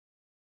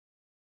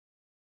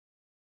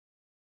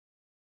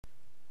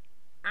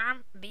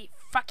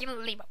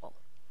Unbe-fucking-livable.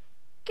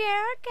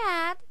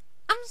 Karkat,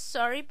 I'm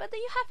sorry, but do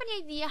you have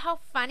any idea how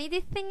funny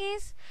this thing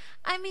is?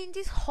 I mean,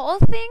 this whole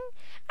thing?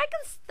 I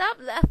can't stop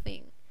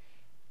laughing.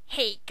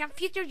 Hey, can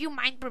future you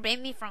mind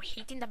prevent me from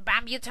hitting the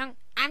bam button?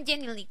 I'm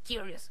genuinely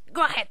curious.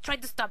 Go ahead, try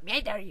to stop me, I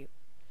dare you.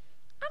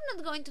 I'm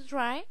not going to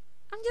try.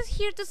 I'm just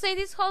here to say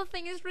this whole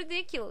thing is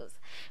ridiculous.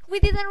 We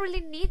didn't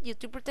really need you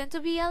to pretend to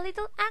be a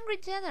little angry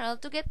general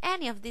to get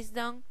any of this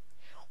done.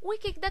 We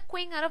kicked the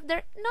queen out of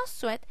there, no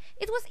sweat.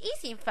 It was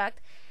easy, in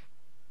fact.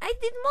 I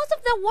did most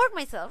of the work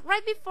myself,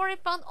 right before I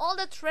found all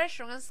the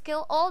treasure and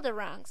scaled all the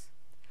ranks.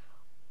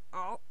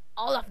 Oh,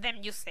 all of them,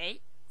 you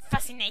say?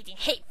 Fascinating.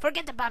 Hey,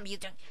 forget the bam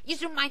button.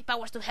 Use your mind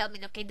powers to help me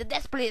locate the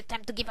desperate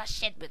attempt to give a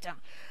shit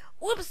button.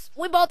 Oops,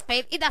 we both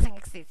failed. It doesn't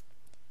exist.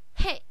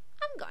 Hey,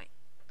 I'm going.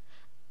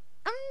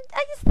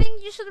 I just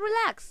think you should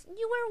relax.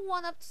 You were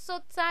wound up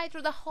so tight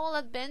through the whole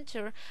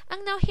adventure,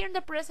 and now here in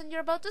the present you're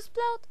about to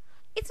explode.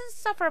 It's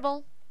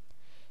insufferable.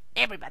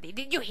 Everybody,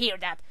 did you hear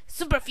that?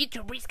 Super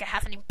Future VRISKA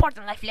has an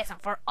important life lesson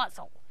for us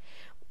all.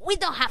 We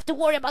don't have to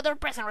worry about our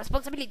present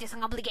responsibilities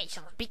and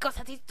obligations, because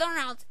as it turns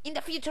out, in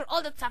the future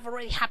all that stuff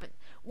already happened.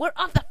 We're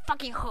off the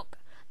fucking hook.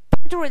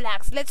 Time to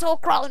relax, let's all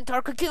crawl into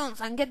our cocoons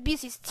and get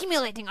busy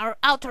stimulating our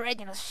outer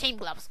readiness shame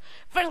gloves.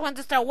 First one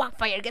to start one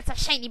fire gets a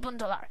shiny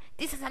 $1.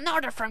 This is an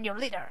order from your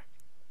leader.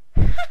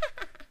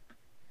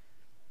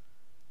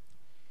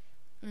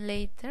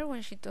 Later,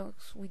 when she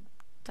talks with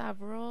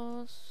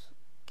Tavros...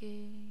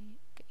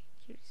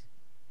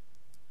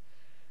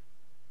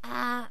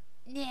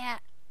 Yeah,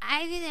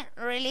 I didn't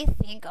really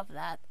think of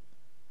that.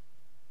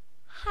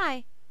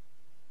 Hi.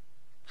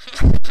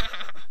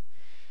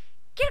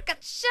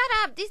 Karkat, shut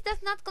up! This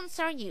does not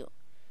concern you.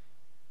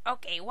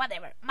 Okay,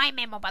 whatever. My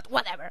memo, but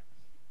whatever.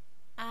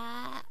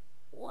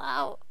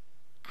 Wow.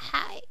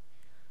 Hi.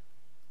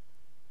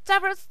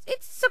 Tavros,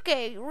 it's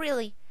okay,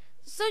 really.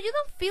 So you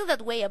don't feel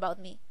that way about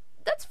me.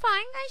 That's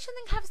fine, I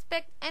shouldn't have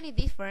expected any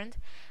different.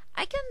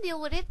 I can deal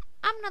with it.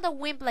 I'm not a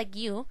wimp like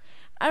you.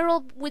 I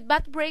roll with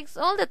bad breaks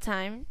all the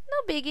time.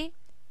 No biggie.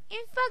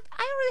 In fact,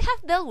 I already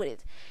have dealt with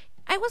it.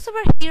 I was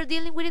over here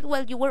dealing with it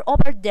while you were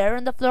over there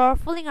on the floor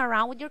fooling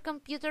around with your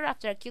computer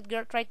after a cute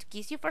girl tried to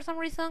kiss you for some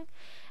reason.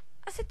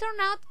 As it turned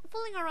out,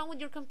 fooling around with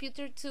your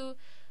computer to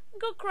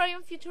go cry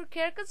on future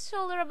Karkat's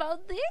shoulder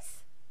about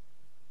this?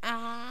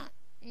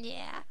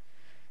 Yeah.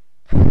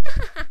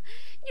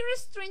 You're a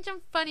strange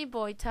and funny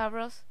boy,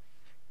 Tavros.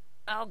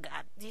 Oh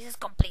god, this is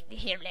completely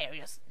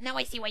hilarious. Now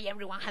I see why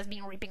everyone has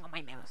been ripping on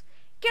my memos.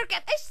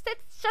 Karkat, I said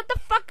shut the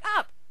fuck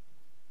up!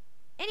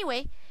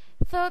 Anyway,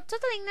 though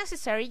totally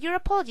necessary, your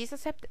apologies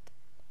accepted.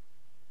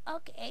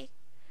 Okay.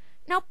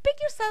 Now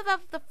pick yourself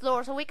off the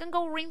floor so we can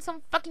go wring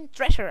some fucking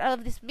treasure out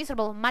of this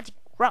miserable magic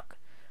rock.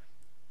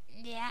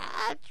 Yeah,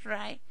 I'll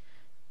try.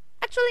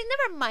 Actually,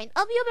 never mind.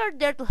 I'll be over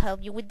there to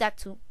help you with that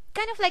too.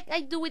 Kind of like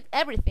I do with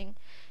everything.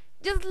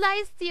 Just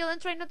lie still and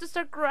try not to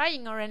start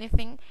crying or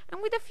anything,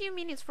 and wait a few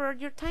minutes for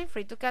your time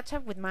free to catch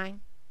up with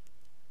mine.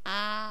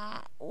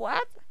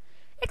 What?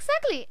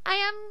 Exactly! I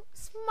am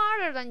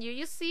smarter than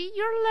you see?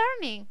 You're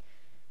learning.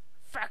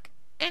 Fuck,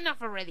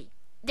 enough already.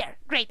 There,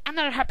 great,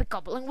 another happy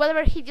couple, and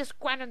whatever he just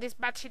quantum this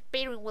batshit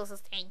pairing will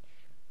sustain.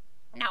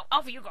 Now,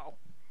 off you go.